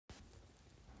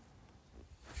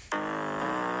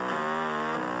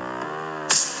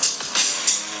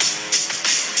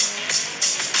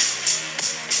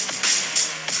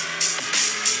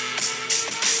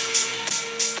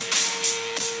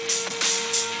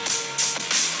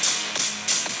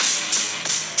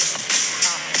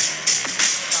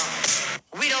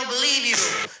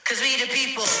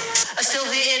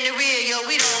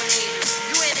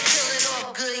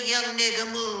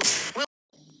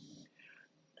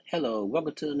Hello,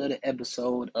 welcome to another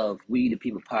episode of We the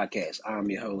People podcast. I'm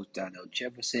your host, Donald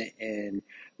Jefferson, and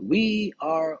we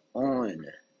are on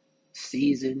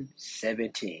season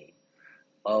 17.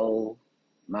 Oh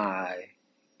my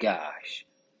gosh.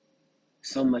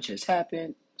 So much has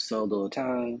happened, so little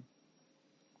time.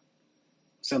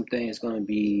 Some things going to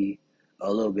be a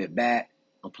little bit back.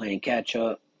 I'm playing catch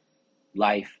up,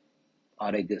 life,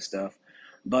 all that good stuff.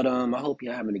 But I hope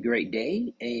you're having a great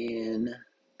day, and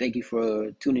thank you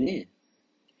for tuning in.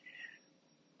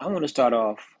 I want to start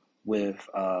off with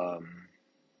I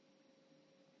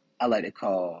like to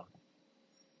call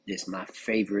this my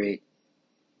favorite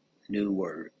new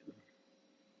word.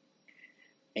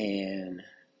 And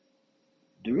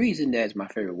the reason that's my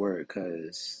favorite word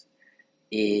because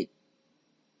it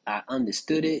I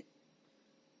understood it.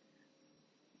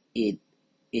 It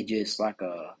it just like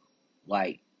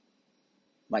like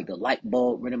the light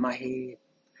bulb went in my head,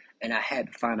 and I had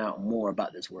to find out more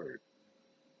about this word.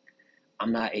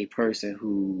 I'm not a person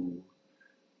who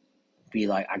be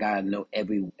like I gotta know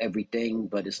everything,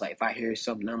 but it's like if I hear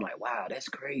something, I'm like, wow, that's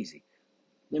crazy.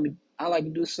 I like to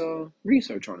do some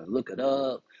research on it, look it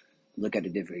up, look at the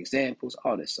different examples,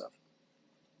 all this stuff.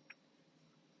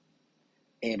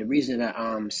 And the reason that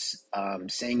I'm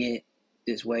saying it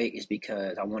this way is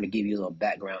because I want to give you a little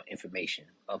background information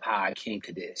of how I came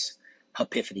to this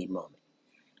epiphany moment.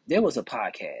 There was a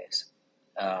podcast.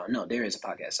 No, there is a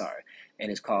podcast, sorry.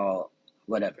 And it's called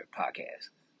Whatever Podcast.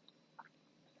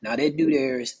 Now, they do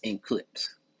theirs in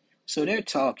clips. So they're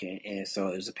talking, and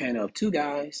so there's a panel of two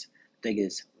guys. I think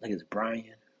it's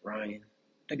Ryan. I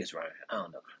think it's Ryan. I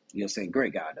don't know. Saying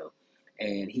great guy though.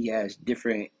 And he has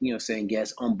different, saying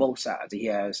guests on both sides. He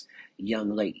has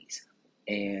young ladies.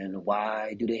 And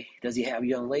why does he have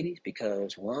young ladies?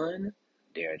 Because one,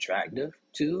 they're attractive.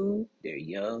 Two, they're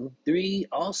young. Three,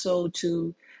 also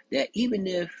two, that even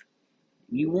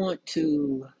you want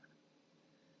to,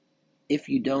 if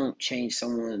you don't change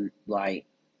someone, like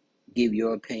give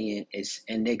your opinion,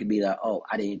 and they could be like, oh,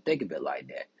 I didn't think of it like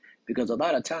that. Because a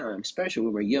lot of times, especially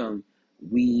when we're young,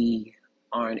 we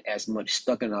aren't as much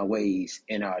stuck in our ways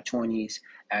in our 20s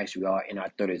as we are in our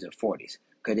 30s and 40s.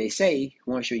 Because they say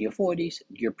once you're in your 40s,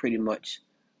 you're pretty much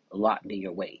locked in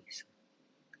your ways.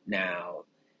 Now,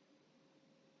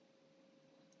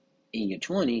 in your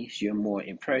 20s, you're more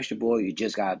impressionable. You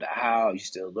just got out of the house. You're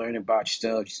still learning about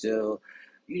yourself.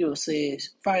 You're still,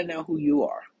 finding out who you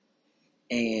are.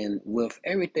 And with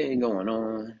everything going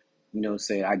on,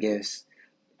 I guess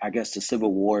the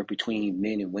civil war between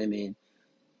men and women,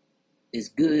 it's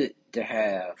good to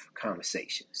have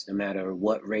conversations, no matter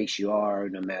what race you are,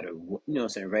 no matter what,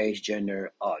 race,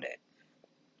 gender, all that.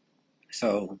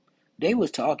 So they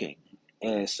was talking,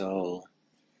 and so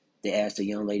they asked the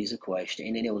young ladies a question,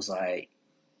 and then it was like,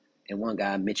 and one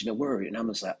guy mentioned a word, and I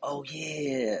was like, oh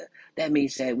yeah, that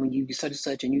means that when you get such and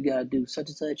such, and you gotta do such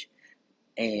and such,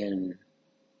 and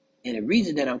the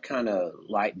reason that I'm kind of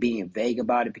like being vague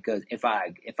about it, because if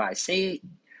I say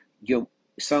it,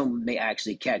 some may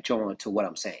actually catch on to what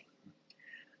I'm saying.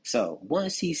 So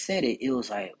once he said it, it was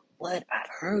like, what? I've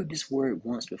heard this word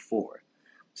once before.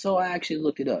 So I actually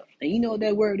looked it up. And you know what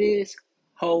that word is?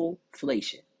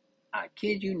 Hoeflation. I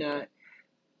kid you not,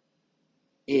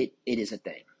 it is a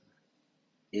thing.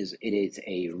 It is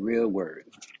a real word.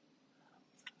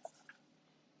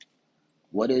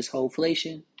 What is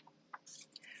hoeflation?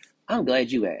 I'm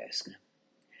glad you asked.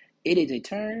 It is a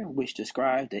term which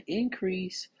describes the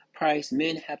increased price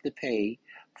men have to pay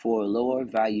for lower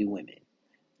value women.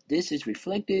 This is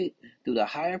reflected through the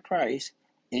higher price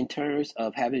in terms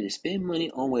of having to spend money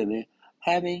on women,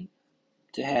 having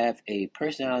to have a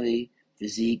personality,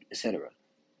 physique, etc.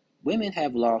 Women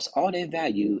have lost all their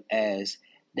value as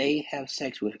they have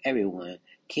sex with everyone,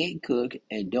 can't cook,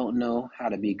 and don't know how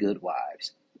to be good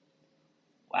wives.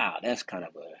 Wow, that's kind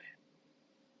of a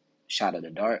shot in the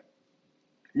dark.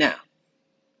 Now,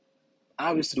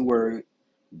 obviously the word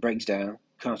breaks down,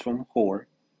 comes from whore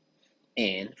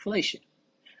and inflation.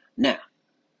 Now,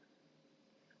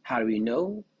 how do we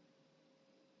know?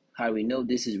 How do we know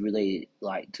this is related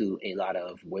like to a lot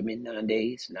of women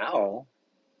nowadays? Not all.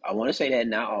 I want to say that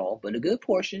not all, but a good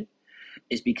portion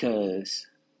is because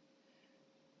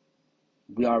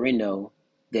we already know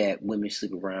that women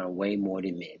sleep around way more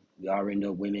than men. We already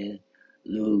know women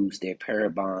lose their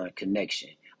parabond connection.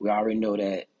 We already know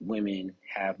that women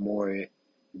have more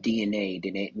DNA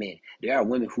than men. There are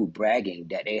women who bragging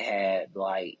that they had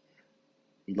like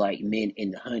men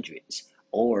in the hundreds,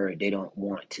 or they don't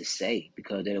want to say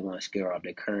because they don't want to scare off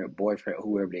their current boyfriend or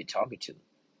whoever they're talking to.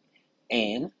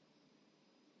 And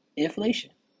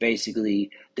inflation,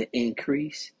 basically the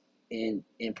increase in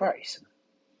price.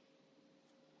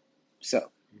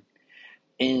 So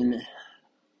In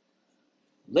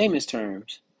layman's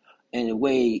terms, and the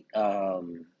way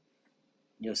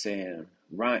saying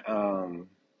Ryan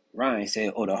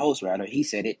said, or the host rather, he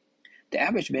said it. The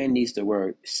average man needs to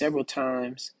work several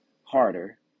times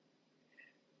harder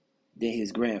than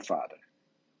his grandfather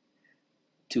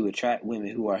to attract women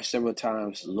who are several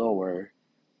times lower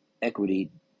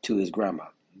equity to his grandma,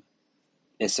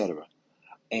 etc.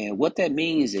 And what that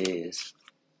means is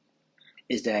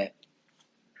that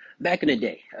back in the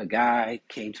day, a guy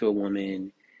came to a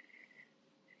woman,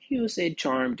 say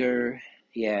charmed her.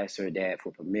 He asked her dad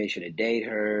for permission to date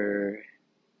her,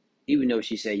 even though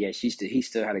she said yes. He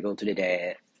still had to go to the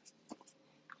dad,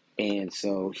 and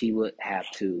so he would have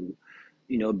to,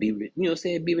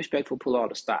 be respectful, pull all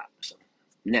the stops.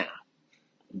 Now,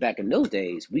 back in those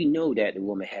days, we know that the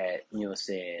woman had,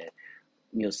 saying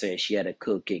she had to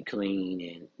cook and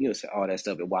clean and say all that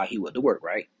stuff, and while he went to work,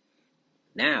 right?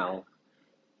 Now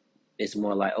it's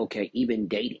more like, okay, even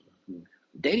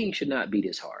dating should not be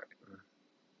this hard.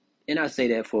 And I say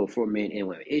that for men and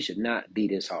women, it should not be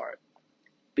this hard,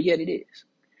 but yet it is.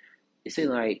 It seems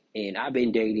like, and I've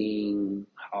been dating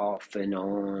off and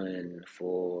on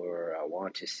for, I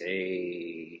want to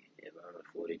say, if I'm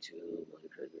 42,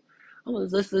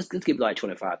 let's give it like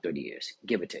 25, 30 years,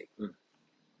 give or take. And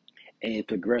it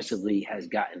progressively has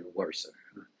gotten worse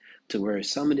to where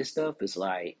some of this stuff is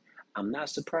like, I'm not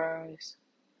surprised.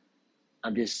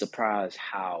 I'm just surprised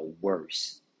how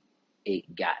worse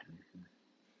it gotten.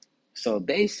 So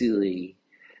basically,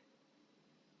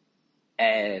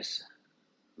 as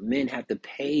men have to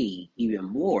pay even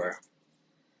more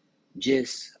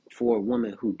just for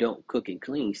women who don't cook and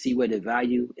clean, see where the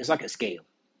value, it's like a scale.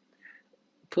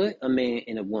 Put a man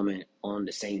and a woman on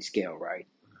the same scale, right?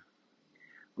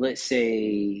 Let's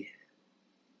say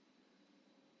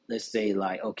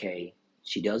like, okay,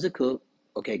 she doesn't cook,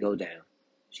 okay, go down.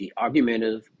 She's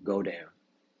argumentative, go down.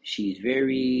 She's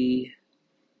very,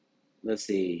 let's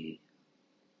say,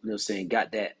 saying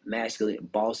got that masculine,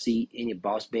 bossy, any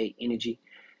boss babe energy.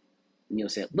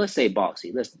 Saying, let's say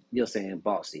bossy. Let's saying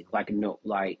bossy, like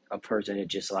like a person that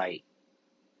just like,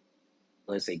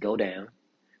 let's say, go down,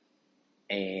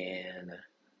 and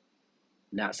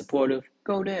not supportive,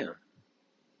 go down.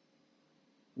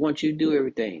 Once you do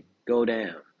everything, go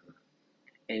down.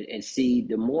 And see,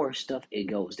 the more stuff it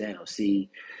goes down. See,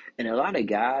 and a lot of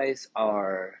guys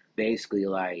are basically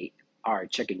like are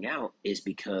checking out is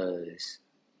because,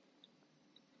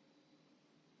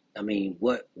 I mean,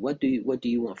 what do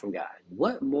you want from guys?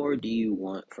 What more do you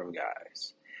want from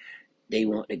guys? They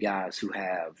want the guys who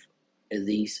have at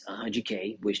least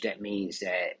 100K, which that means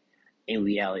that in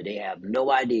reality they have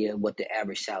no idea what the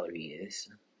average salary is.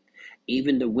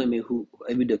 Even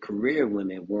the career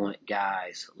women want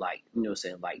guys like,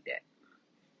 saying like that.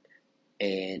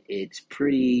 And it's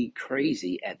pretty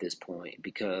crazy at this point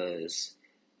because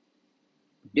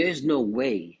there's no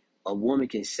way a woman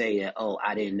can say that, oh,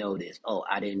 I didn't know this. Oh,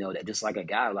 I didn't know that. Just like a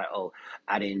guy, like, oh,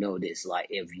 I didn't know this. Like,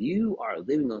 if you are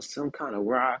living on some kind of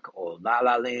rock or la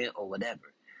la land or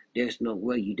whatever, there's no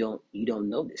way you don't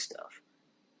know this stuff.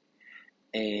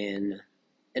 And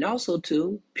also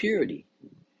too, purity.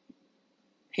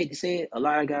 Hate to say it, a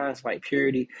lot of guys like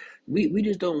purity. We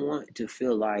just don't want to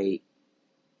feel like,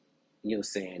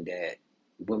 saying that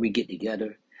when we get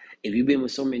together, if you've been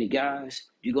with so many guys,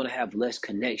 you're gonna have less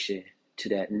connection to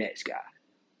that next guy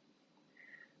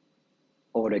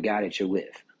or the guy that you're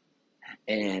with.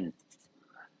 And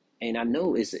I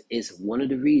know it's one of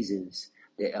the reasons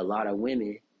that a lot of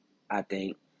women, I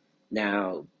think,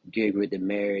 now get with the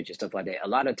marriage and stuff like that. A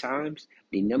lot of times,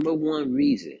 the number one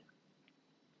reason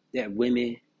that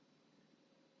women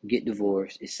get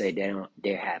divorced is say they're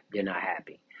not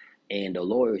happy. And the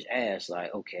lawyers ask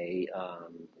like, okay,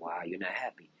 why you're not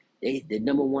happy? The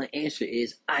number one answer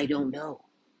is, I don't know,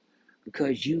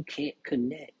 because you can't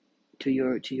connect to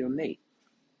your mate.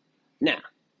 Now,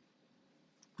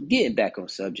 getting back on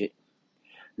subject.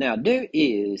 Now there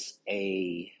is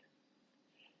a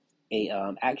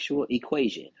actual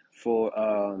equation for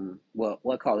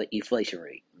what call it inflation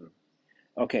rate.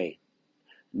 Okay,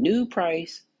 new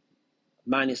price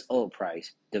minus old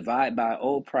price divide by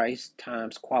old price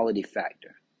times quality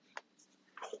factor.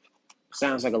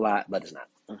 Sounds like a lot, but it's not.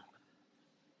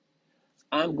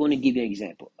 I'm going to give you an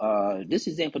example. This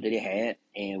example that they had,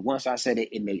 and once I said it,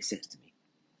 it made sense to me.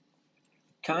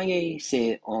 Kanye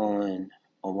said on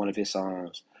one of his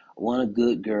songs, "One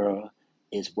good girl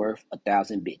is worth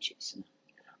 1,000 bitches,"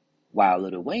 while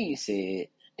Lil Wayne said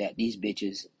that these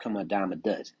bitches come a dime a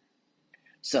dozen.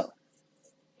 So,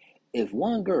 if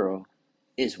one girl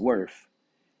is worth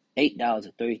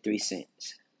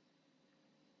 $8.33,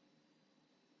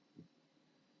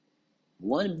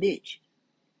 One bitch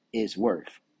is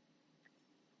worth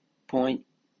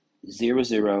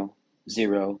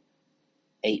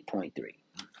 0.0008.3.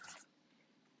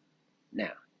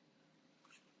 Now,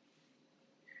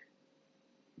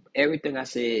 everything I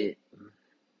said,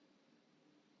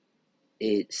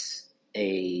 it's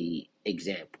a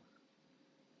example,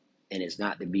 and it's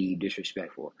not to be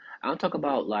disrespectful. I don't talk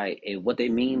about like, and what they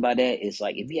mean by that is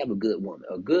like, if you have a good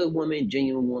woman,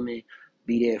 genuine woman,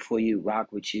 be there for you,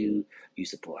 rock with you, you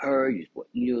support her, you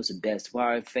know, it's the best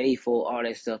wife, faithful, all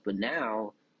that stuff. But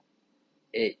now,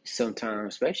 it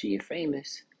sometimes, especially if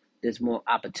famous, there's more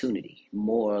opportunity,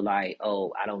 more like,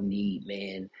 oh, I don't need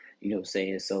men, you know what I'm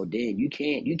saying? So then you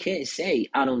can't say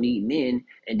I don't need men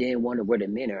and then wonder where the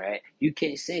men are at. You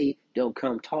can't say don't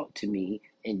come talk to me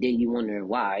and then you wonder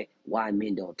why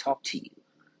men don't talk to you.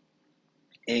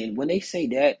 And when they say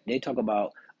that, they talk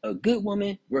about a good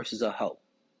woman versus a hoe.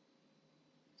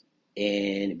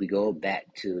 And we go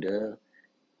back to the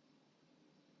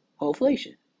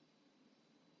hoeflation.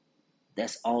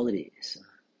 That's all it is.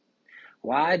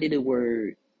 Why did the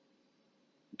word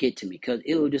get to me? Because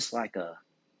it was just like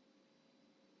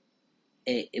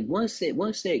once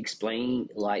they explain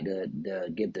like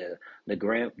the give the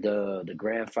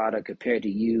grandfather compared to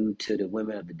you to the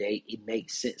women of the day, it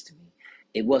makes sense to me.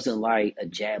 It wasn't like a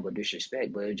jab or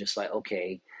disrespect, but it was just like,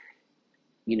 okay,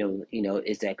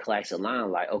 it's that classic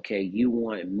line like, okay, you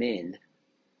want men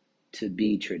to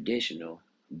be traditional,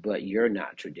 but you're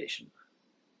not traditional.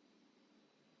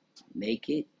 Make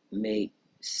it make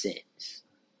sense.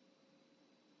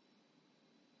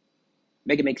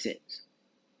 Make it make sense.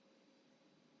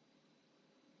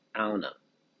 I don't know.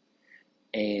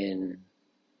 And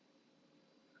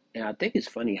I think it's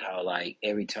funny how like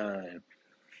every time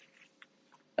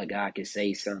a guy can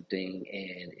say something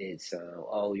and it's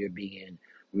oh, you're being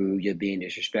rude, you're being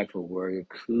disrespectful, where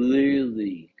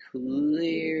clearly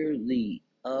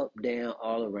up, down,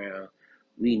 all around,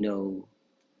 we know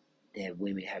that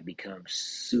women have become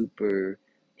super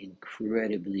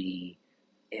incredibly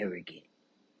arrogant.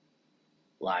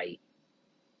 Like,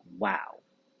 wow.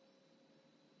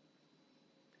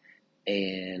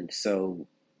 And so,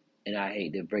 and I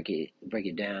hate to break it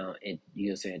down and, you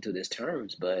know what I'm saying, to this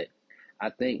terms, but I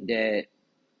think that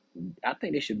I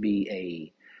think there should be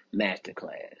a master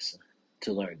class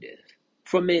to learn this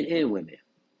for men and women.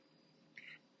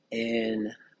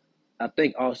 And I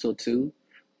think also too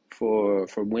for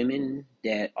women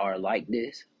that are like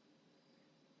this,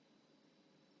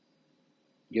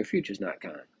 your future's not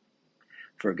kind.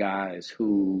 For guys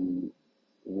who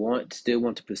still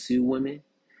want to pursue women,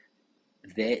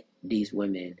 vet these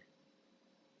women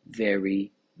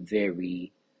very,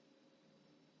 very,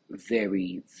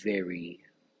 very, very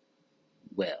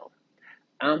well.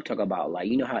 I'm talking about, like,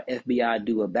 you know how FBI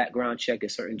do a background check at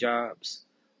certain jobs,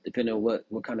 depending on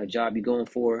what kind of job you're going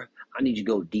for. I need you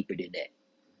to go deeper than that.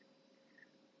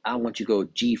 I want you to go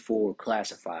G4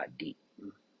 classified deep.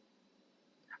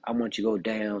 I want you to go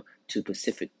down to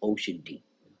Pacific Ocean deep.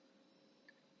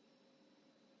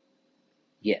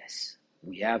 Yes,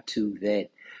 we have to vet.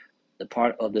 The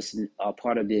part of this,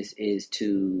 part of this is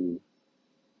to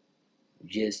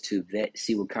just to vet,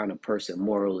 see what kind of person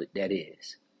moral that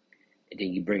is, and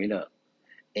then you bring it up.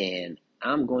 And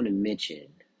I'm going to mention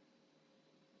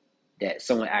that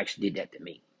someone actually did that to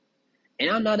me, and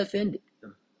I'm not offended.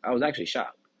 I was actually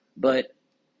shocked, but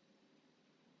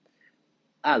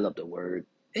I love the word.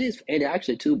 It is, and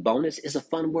actually, too, bonus is a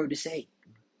fun word to say.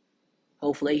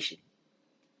 Hoeflation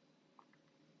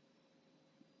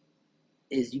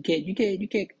is you can't.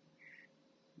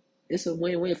 It's a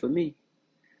win-win for me.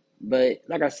 But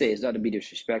like I said, it's not to be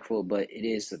disrespectful, but it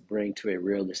is to bring to a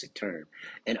realistic term.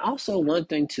 And also, one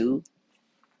thing too,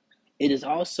 it is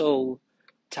also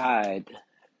tied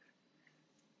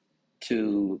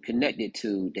connected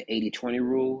to the 80-20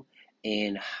 rule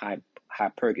and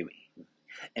hypergamy.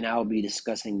 And I'll be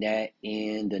discussing that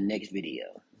in the next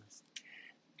video.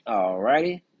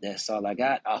 Alrighty, that's all I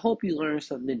got. I hope you learned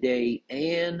something today,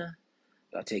 and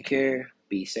y'all take care,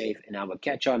 be safe, and I will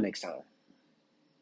catch y'all next time.